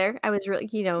moments there. I was really,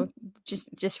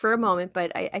 just for a moment,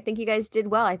 but I think you guys did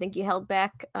well. I think you held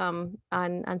back on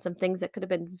some things that could have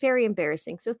been very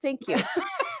embarrassing. So thank you.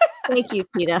 Thank you,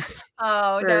 Tina.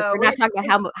 For not talking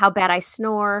about how bad I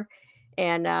snore,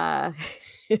 and oh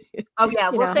yeah,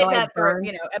 we'll save that for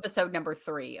episode number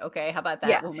 3. Okay, how about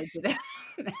that when we do that?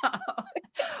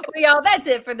 Well, y'all, that's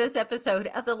it for this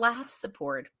episode of the Laugh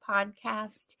Support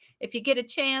Podcast. If you get a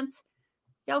chance,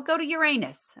 y'all go to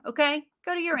Uranus. Okay,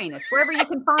 go to Uranus wherever you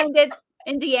can find it.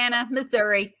 Indiana,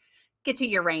 Missouri. Get to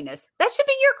Uranus. That should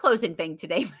be your closing thing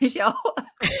today, Michelle.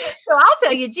 So I'll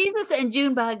tell you, Jesus and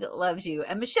Junebug loves you.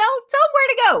 And Michelle, tell them where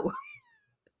to go.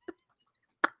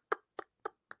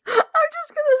 I'm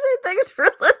just going to say thanks for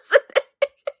listening.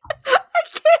 I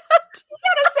can't. You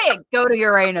got to say it. Go to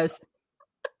Uranus.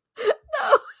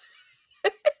 No.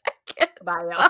 bio.